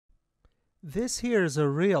This here is a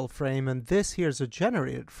real frame and this here is a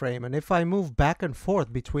generated frame, and if I move back and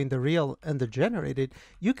forth between the real and the generated,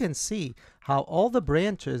 you can see how all the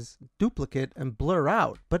branches duplicate and blur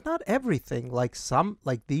out, but not everything. Like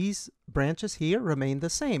these branches here remain the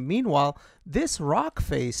same. Meanwhile, this rock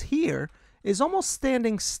face here is almost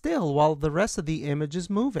standing still while the rest of the image is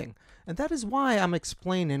moving. And that is why I'm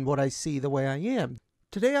explaining what I see the way I am.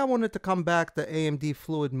 Today I wanted to come back to AMD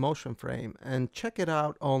Fluid Motion Frame and check it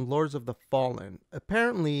out on Lords of the Fallen.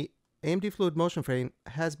 Apparently, AMD Fluid Motion Frame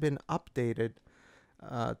has been updated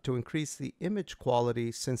to increase the image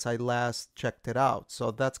quality since I last checked it out.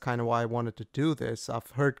 So that's kind of why I wanted to do this.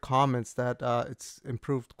 I've heard comments that it's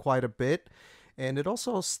improved quite a bit. And it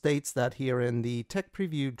also states that here in the tech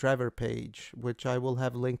preview driver page, which I will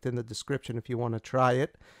have linked in the description if you want to try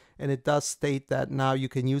it. And it does state that now you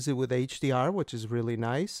can use it with HDR, which is really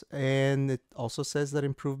nice. And it also says that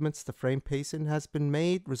improvements to frame pacing has been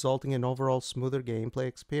made, resulting in overall smoother gameplay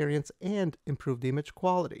experience and improved image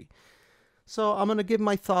quality. So I'm going to give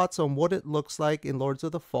my thoughts on what it looks like in Lords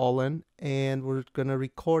of the Fallen, and we're going to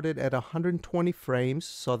record it at 120 frames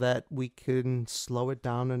so that we can slow it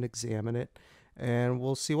down and examine it, and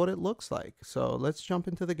we'll see what it looks like. So let's jump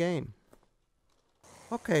into the game.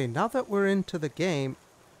 Okay, now that we're into the game,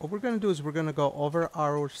 what we're going to do is we're going to go over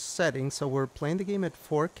our settings. So we're playing the game at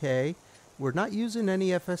 4K. We're not using any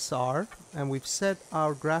FSR, and we've set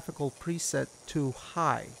our graphical preset to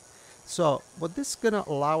high. So what this is going to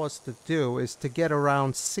allow us to do is to get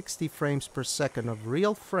around 60 frames per second of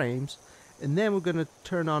real frames, and then we're going to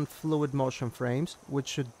turn on fluid motion frames, which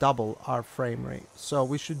should double our frame rate. So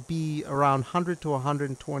we should be around 100 to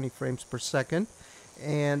 120 frames per second.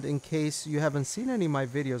 And in case you haven't seen any of my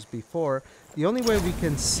videos before, the only way we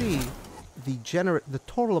can see the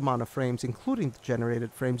total amount of frames, including the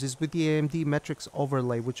generated frames, is with the AMD metrics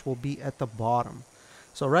overlay, which will be at the bottom.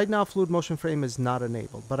 So right now, fluid motion frame is not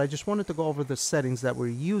enabled, but I just wanted to go over the settings that we're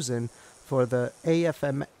using for the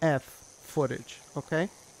AFMF footage. Okay.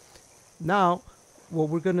 Now, what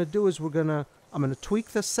we're gonna do is I'm gonna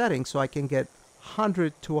tweak the settings so I can get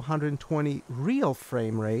 100 to 120 real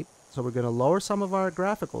frame rate. So we're going to lower some of our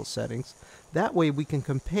graphical settings. That way we can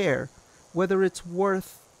compare whether it's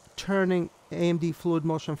worth turning AMD Fluid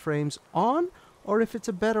Motion Frames on, or if it's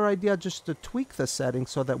a better idea just to tweak the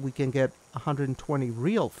settings so that we can get 120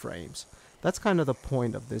 real frames. That's kind of the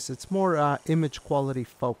point of this. It's more image quality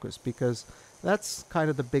focused, because that's kind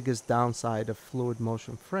of the biggest downside of Fluid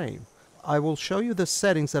Motion Frame. I will show you the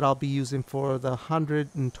settings that I'll be using for the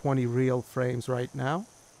 120 real frames right now.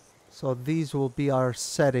 So these will be our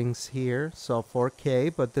settings here. So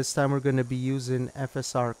 4K, but this time we're going to be using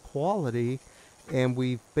FSR quality, and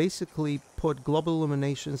we've basically put global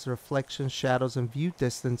illuminations, reflections, shadows, and view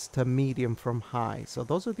distance to medium from high. So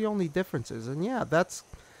those are the only differences. And yeah, that's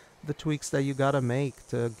the tweaks that you gotta make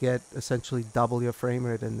to get essentially double your frame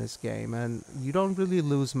rate in this game. And you don't really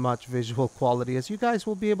lose much visual quality, as you guys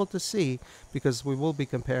will be able to see, because we will be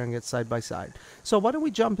comparing it side by side. So why don't we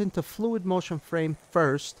jump into fluid motion frame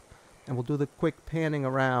first, and we'll do the quick panning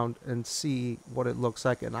around and see what it looks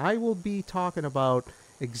like. And I will be talking about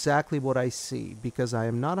exactly what I see, because I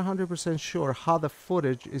am not 100% sure how the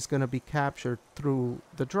footage is going to be captured through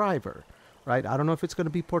the driver, right? I don't know if it's going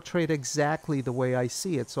to be portrayed exactly the way I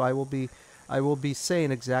see it. So I will be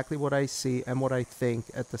saying exactly what I see and what I think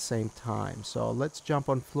at the same time. So let's jump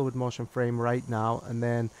on fluid motion frame right now, and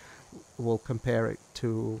then we'll compare it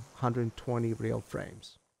to 120 real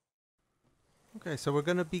frames. Okay, so we're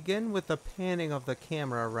going to begin with the panning of the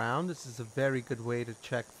camera around. This is a very good way to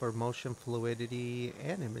check for motion fluidity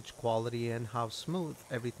and image quality and how smooth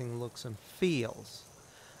everything looks and feels.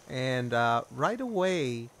 And right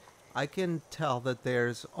away, I can tell that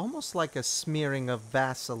there's almost like a smearing of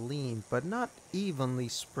Vaseline, but not evenly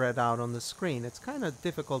spread out on the screen. It's kind of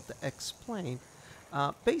difficult to explain.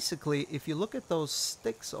 Basically, if you look at those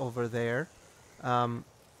sticks over there,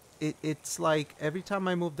 it's like every time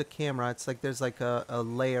I move the camera, it's like there's like a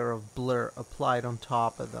layer of blur applied on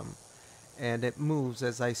top of them, and it moves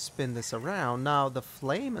as I spin this around. Now the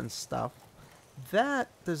flame and stuff, that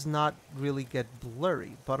does not really get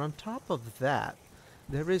blurry, but on top of that,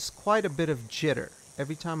 there is quite a bit of jitter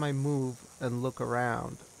every time I move and look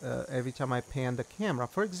around, every time I pan the camera.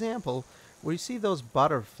 For example, where you see those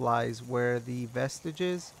butterflies where the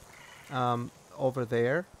vestiges over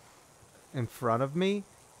there in front of me,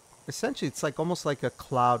 essentially it's like almost like a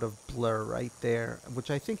cloud of blur right there,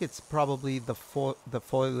 which I think it's probably the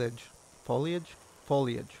foliage.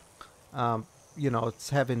 You know,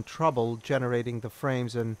 it's having trouble generating the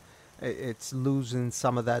frames, and it's losing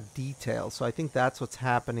some of that detail. So I think that's what's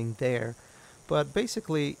happening there. But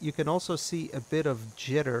basically, you can also see a bit of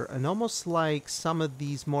jitter, and almost like some of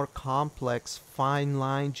these more complex fine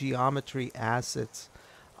line geometry assets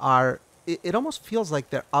are, it almost feels like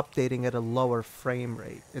they're updating at a lower frame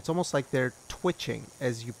rate. It's almost like they're twitching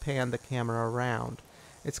as you pan the camera around.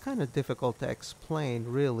 It's kind of difficult to explain,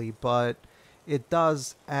 really, but it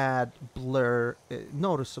does add blur,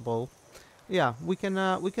 noticeable. Yeah, we can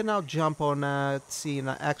now jump on seeing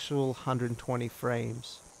actual 120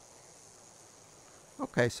 frames.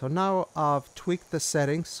 Okay, so now I've tweaked the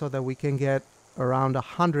settings so that we can get around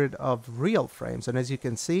 100 of real frames. And as you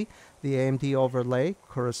can see, the AMD overlay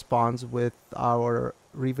corresponds with our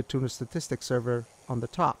Riva Tuner Statistics server on the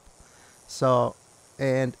top. So,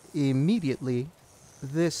 and immediately,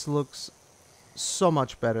 this looks so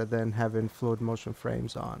much better than having fluid motion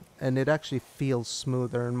frames on. And it actually feels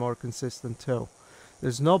smoother and more consistent too.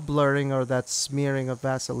 There's no blurring or that smearing of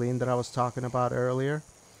Vaseline that I was talking about earlier.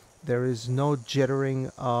 There is no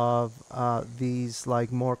jittering of these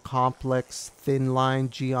like more complex thin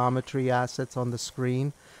line geometry assets on the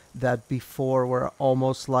screen that before were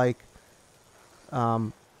almost like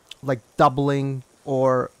doubling,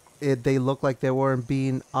 or they look like they weren't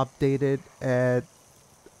being updated at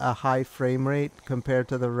a high frame rate compared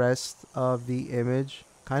to the rest of the image.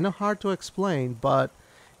 Kind of hard to explain, but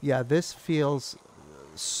yeah, this feels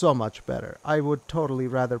so much better. I would totally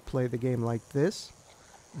rather play the game like this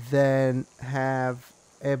than have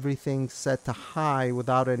everything set to high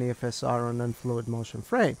without any FSR on unfluid motion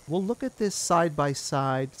frame. We'll look at this side by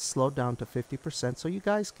side, slowed down to 50% so you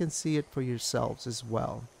guys can see it for yourselves as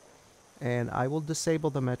well. And I will disable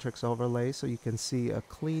the metrics overlay so you can see a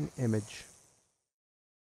clean image.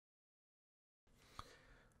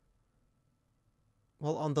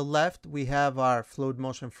 Well, on the left we have our fluid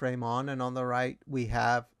motion frame on, and on the right we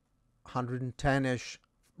have 110-ish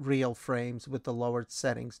real frames with the lowered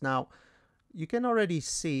settings. Now, you can already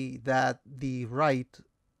see that the right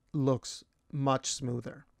looks much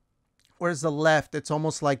smoother, whereas the left, it's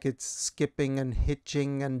almost like it's skipping and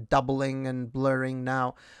hitching and doubling and blurring.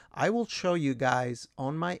 Now, I will show you guys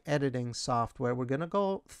on my editing software. We're going to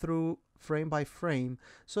go through frame by frame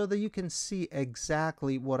so that you can see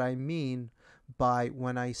exactly what I mean by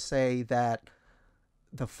when I say that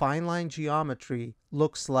the fine line geometry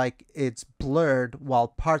looks like it's blurred while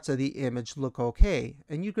parts of the image look okay.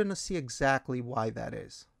 And you're going to see exactly why that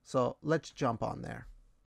is. So let's jump on there.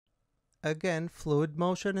 Again, fluid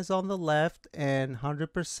motion is on the left and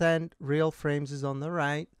 100% real frames is on the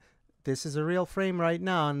right. This is a real frame right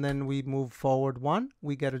now, and then we move forward one,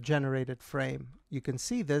 we get a generated frame. You can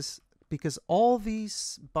see this because all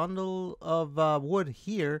these bundle of wood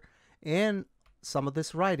here and some of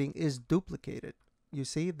this writing is duplicated. You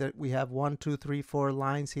see that we have 1, 2, 3, 4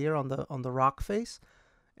 lines here on the rock face,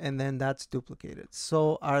 and then that's duplicated.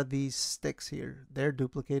 So are these sticks here. They're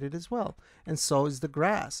duplicated as well. And so is the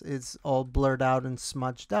grass. It's all blurred out and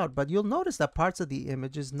smudged out. But you'll notice that parts of the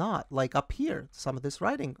image is not. Like up here, some of this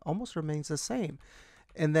writing almost remains the same.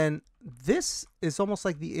 And then this is almost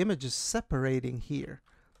like the image is separating here.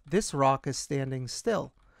 This rock is standing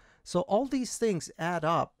still. So all these things add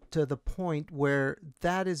up to the point where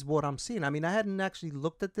that is what I'm seeing. I mean, I hadn't actually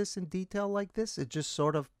looked at this in detail like this. It just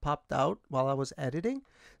sort of popped out while I was editing.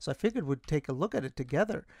 So I figured we'd take a look at it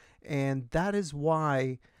together. And that is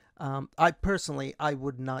why I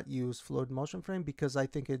would not use fluid motion frame, because I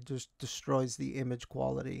think it just destroys the image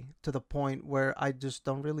quality to the point where I just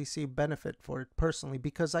don't really see benefit for it personally,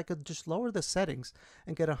 because I could just lower the settings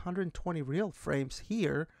and get 120 real frames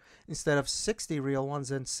here instead of 60 real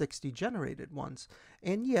ones and 60 generated ones.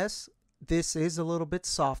 And yes, this is a little bit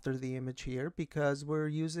softer, the image here, because we're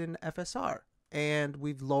using FSR and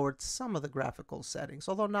we've lowered some of the graphical settings,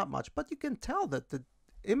 although not much. But you can tell that the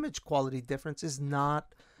image quality difference is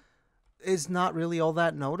not really all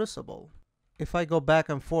that noticeable. If I go back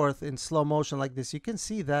and forth in slow motion like this, you can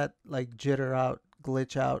see that like jitter out,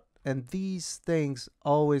 glitch out, and these things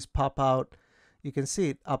always pop out. You can see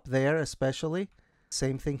it up there especially.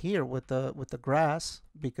 Same thing here with the grass,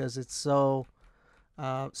 because it's so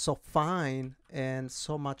fine and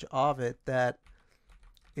so much of it that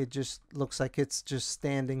it just looks like it's just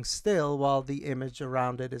standing still while the image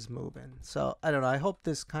around it is moving. So I don't know. I hope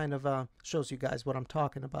this kind of shows you guys what I'm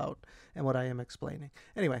talking about and what I am explaining.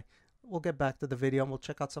 Anyway, we'll get back to the video and we'll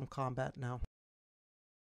check out some combat now.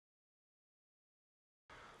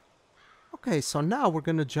 Okay, so now we're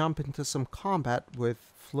going to jump into some combat with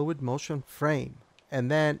fluid motion frame. And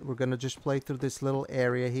then we're going to just play through this little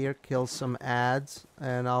area here, kill some ads,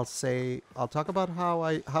 and I'll talk about how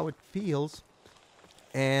it feels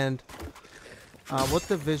and what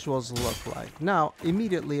the visuals look like. Now,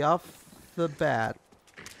 immediately off the bat,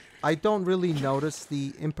 I don't really notice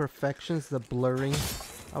the imperfections, the blurring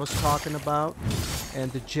I was talking about,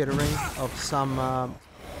 and the jittering of some,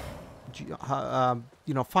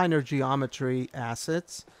 you know, finer geometry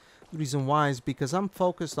assets. The reason why is because I'm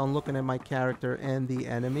focused on looking at my character and the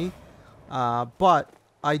enemy, but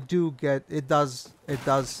I do get it does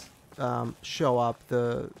show up.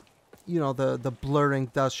 The the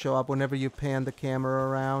blurring does show up whenever you pan the camera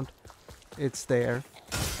around. It's there,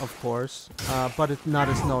 of course, but it's not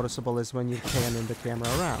as noticeable as when you pan in the camera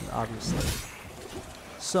around, obviously.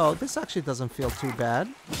 So this actually doesn't feel too bad,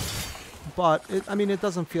 but I mean, it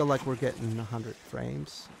doesn't feel like we're getting 100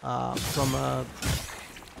 frames from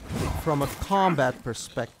a combat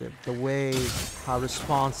perspective. The way how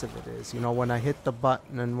responsive it is, you know, when I hit the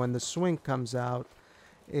button and when the swing comes out,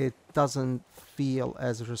 it doesn't feel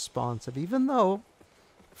as responsive, even though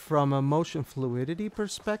from a motion fluidity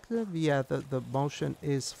perspective, yeah, the motion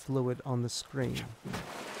is fluid on the screen.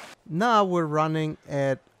 Now we're running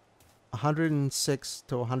at 106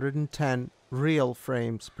 to 110 real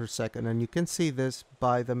frames per second, and you can see this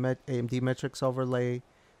by the AMD metrics overlay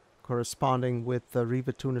corresponding with the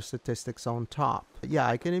Riva Tuner statistics on top. Yeah,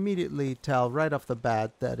 I can immediately tell right off the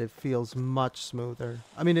bat that it feels much smoother.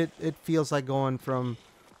 I mean, it feels like going from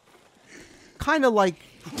kind of like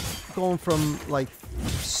going from like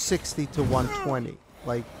 60 to 120,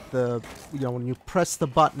 like when you press the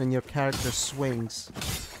button and your character swings.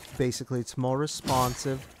 Basically, it's more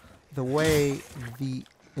responsive. The way the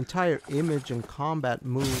entire image and combat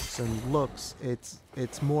moves and looks,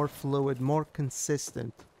 it's more fluid, more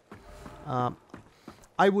consistent.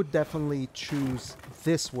 I would definitely choose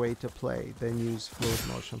this way to play than use fluid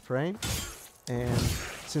motion frame. And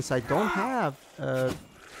since I don't have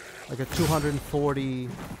like a 240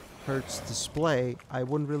 hertz display, I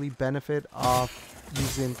wouldn't really benefit off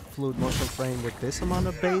using fluid motion frame with this amount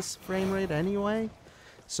of base frame rate anyway.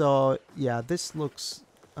 So yeah, this looks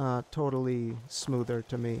totally smoother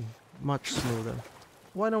to me, much smoother.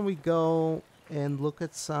 Why don't we go and look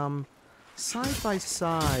at some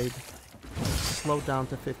side-by-side, slow down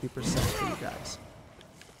to 50% for you guys.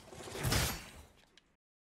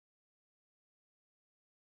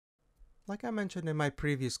 Like I mentioned in my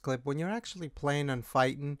previous clip, when you're actually playing and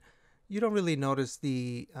fighting, you don't really notice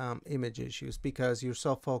the image issues because you're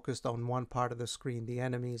so focused on one part of the screen, the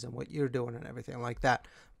enemies and what you're doing and everything like that.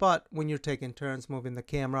 But when you're taking turns moving the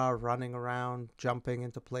camera, running around, jumping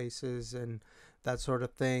into places and that sort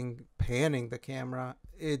of thing, panning the camera,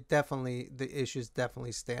 the issues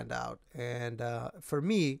definitely stand out. And for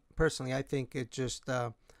me personally, I think it just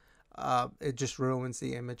ruins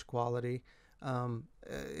the image quality.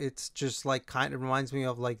 It's just like kind of reminds me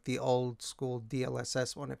of like the old school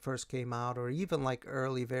DLSS when it first came out, or even like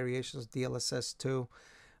early variations of DLSS 2.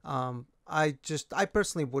 I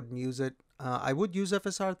personally wouldn't use it. I would use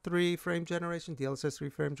FSR 3 frame generation, DLSS 3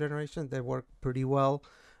 frame generation. They work pretty well.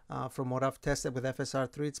 From what I've tested with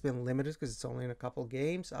FSR 3, it's been limited because it's only in a couple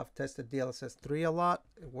games. I've tested DLSS 3 a lot.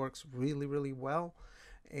 It works really, really well.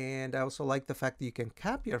 And I also like the fact that you can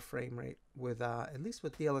cap your frame rate with, at least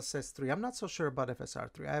with DLSS 3. I'm not so sure about FSR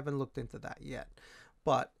 3. I haven't looked into that yet.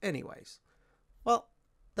 But anyways, well,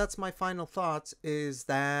 that's my final thoughts, is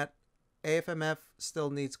that AFMF still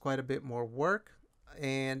needs quite a bit more work.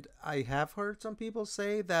 And I have heard some people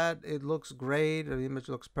say that it looks great, the image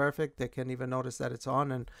looks perfect, they can't even notice that it's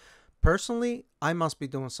on. And personally, I must be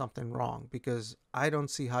doing something wrong because I don't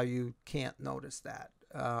see how you can't notice that.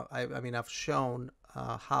 I mean, I've shown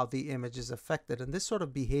how the image is affected, and this sort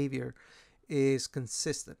of behavior is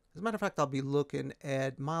consistent. As a matter of fact, I'll be looking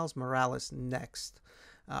at Miles Morales next.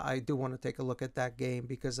 I do want to take a look at that game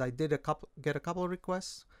because I did get a couple of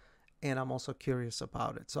requests, and I'm also curious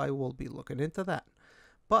about it, so I will be looking into that.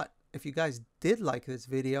 But if you guys did like this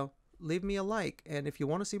video, leave me a like, and if you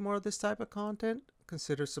want to see more of this type of content,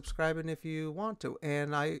 consider subscribing if you want to.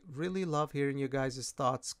 And I really love hearing you guys'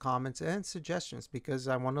 thoughts, comments, and suggestions because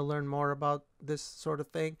I want to learn more about this sort of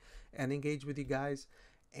thing and engage with you guys.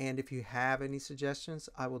 And if you have any suggestions,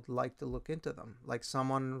 I would like to look into them. Like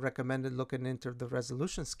someone recommended looking into the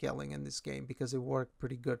resolution scaling in this game because it worked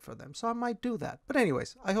pretty good for them. So I might do that. But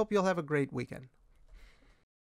anyways, I hope you'll have a great weekend.